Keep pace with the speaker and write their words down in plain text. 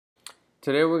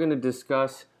Today we're going to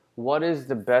discuss what is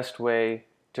the best way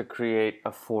to create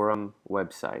a forum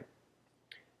website.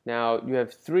 Now, you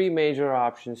have three major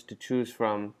options to choose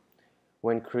from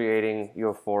when creating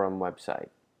your forum website.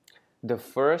 The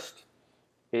first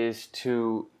is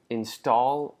to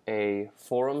install a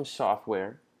forum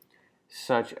software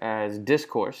such as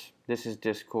Discourse. This is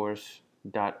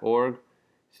discourse.org.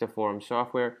 It's the forum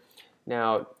software.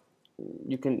 Now,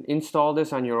 you can install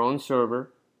this on your own server.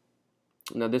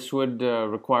 Now, this would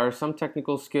require some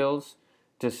technical skills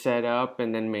to set up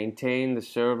and then maintain the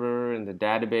server and the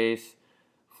database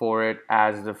for it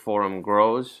as the forum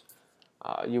grows.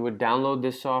 You would download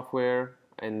this software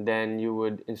and then you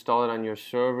would install it on your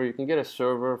server. You can get a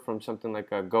server from something like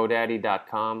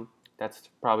GoDaddy.com. That's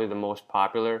probably the most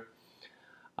popular.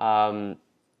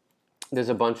 There's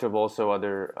a bunch of also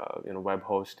other web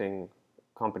hosting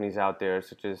companies out there,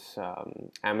 such as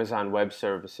Amazon Web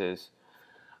Services.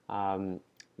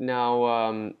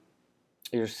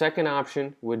 Your second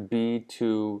option would be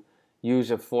to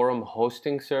use a forum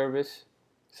hosting service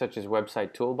such as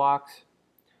Website Toolbox.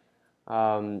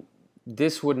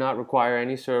 This would not require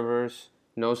any servers,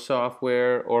 no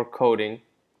software or coding.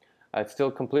 It's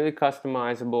still completely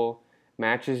customizable,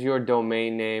 matches your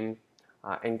domain name,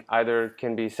 and either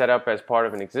can be set up as part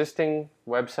of an existing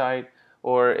website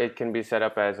or it can be set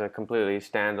up as a completely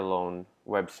standalone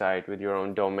website with your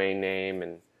own domain name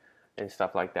and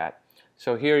stuff like that.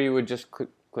 So here you would just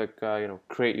click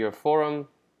create your forum,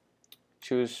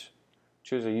 choose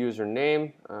a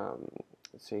username.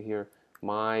 Let's see here,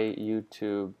 my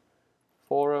YouTube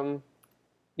forum,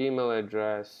 email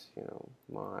address,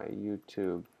 my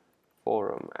YouTube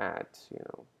forum at,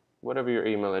 whatever your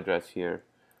email address here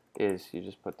is, you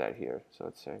just put that here. So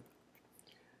let's say,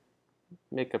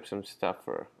 make up some stuff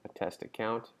for a test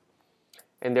account.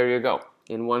 And there you go.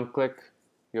 In one click,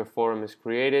 your forum is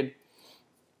created.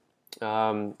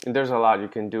 And there's a lot you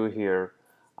can do here,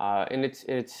 and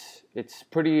it's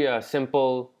pretty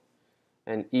simple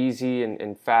and easy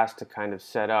and fast to kind of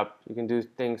set up. You can do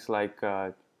things like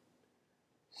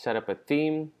set up a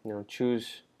theme.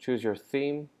 Choose your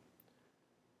theme,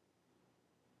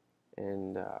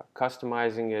 and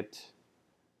customizing it.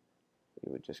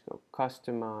 You would just go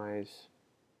customize.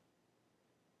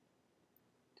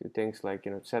 Do things like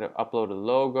upload a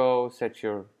logo, set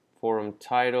your forum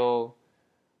title.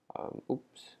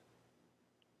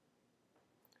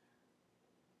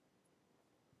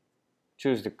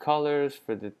 Choose the colors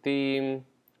for the theme,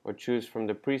 or choose from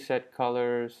the preset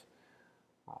colors,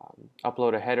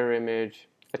 upload a header image,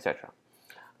 etc.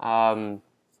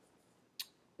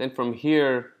 Then from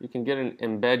here, you can get an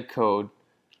embed code,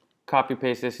 copy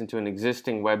paste this into an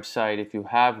existing website if you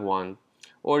have one,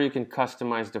 or you can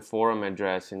customize the forum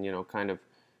address and kind of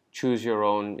choose your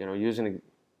own,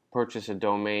 purchase a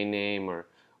domain name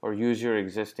or use your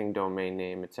existing domain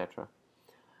name, etc.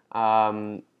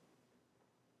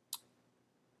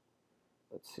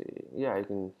 Let's see. Yeah, you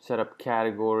can set up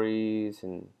categories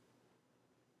and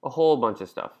a whole bunch of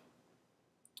stuff.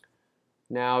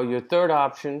 Now, your third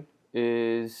option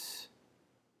is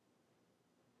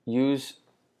use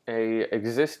a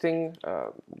existing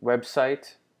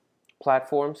website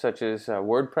platform such as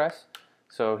WordPress.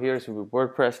 So here's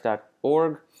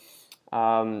WordPress.org.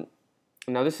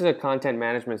 Now, this is a content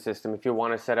management system if you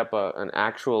want to set up an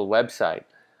actual website,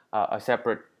 a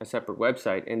separate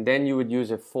website, and then you would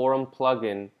use a forum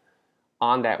plugin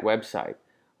on that website.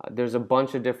 There's a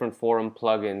bunch of different forum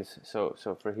plugins. So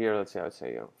for here, let's say I would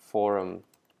say forum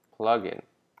plugin.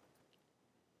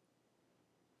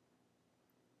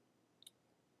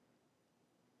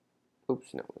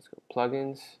 Oops, no, let's go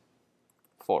plugins,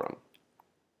 forum.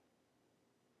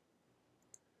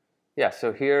 Yeah,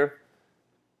 so here,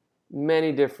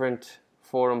 many different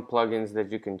forum plugins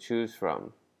that you can choose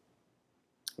from.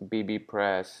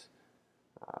 bbPress,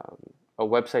 a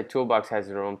Website Toolbox has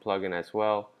their own plugin as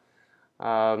well,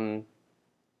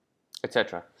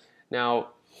 etc.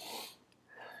 Now,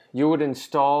 you would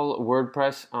install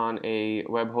WordPress on a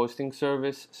web hosting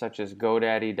service such as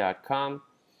GoDaddy.com.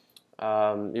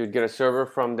 You would get a server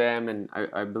from them, and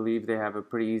I believe they have a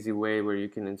pretty easy way where you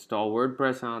can install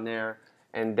WordPress on there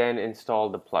and then install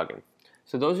the plugin.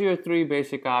 So those are your three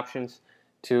basic options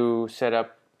to set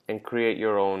up and create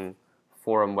your own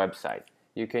forum website.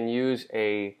 You can use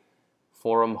a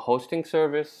forum hosting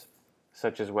service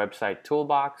such as Website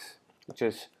Toolbox, which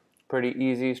is pretty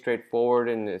easy, straightforward,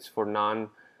 and it's for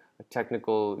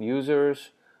non-technical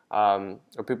users or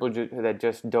people that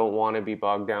just don't want to be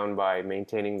bogged down by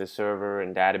maintaining the server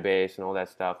and database and all that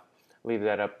stuff. Leave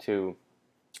that up to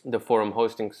the forum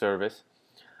hosting service.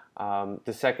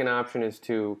 The second option is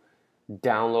to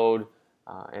download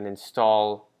and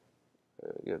install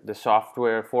the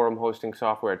software, forum hosting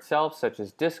software itself, such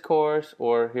as Discourse,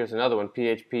 or here's another one,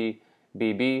 PHP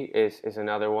BB is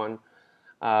another one,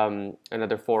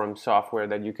 another forum software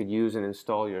that you could use and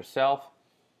install yourself.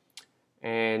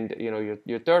 And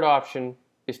your third option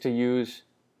is to use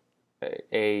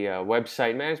a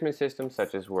website management system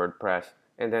such as WordPress,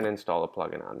 and then install a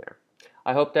plugin on there.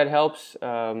 I hope that helps.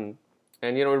 And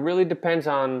it really depends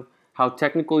on how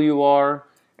technical you are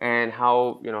and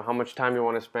how much time you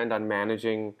want to spend on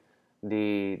managing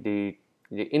the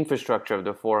infrastructure of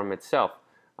the forum itself.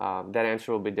 That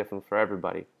answer will be different for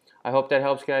everybody. I hope that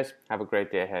helps, guys. Have a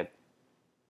great day ahead.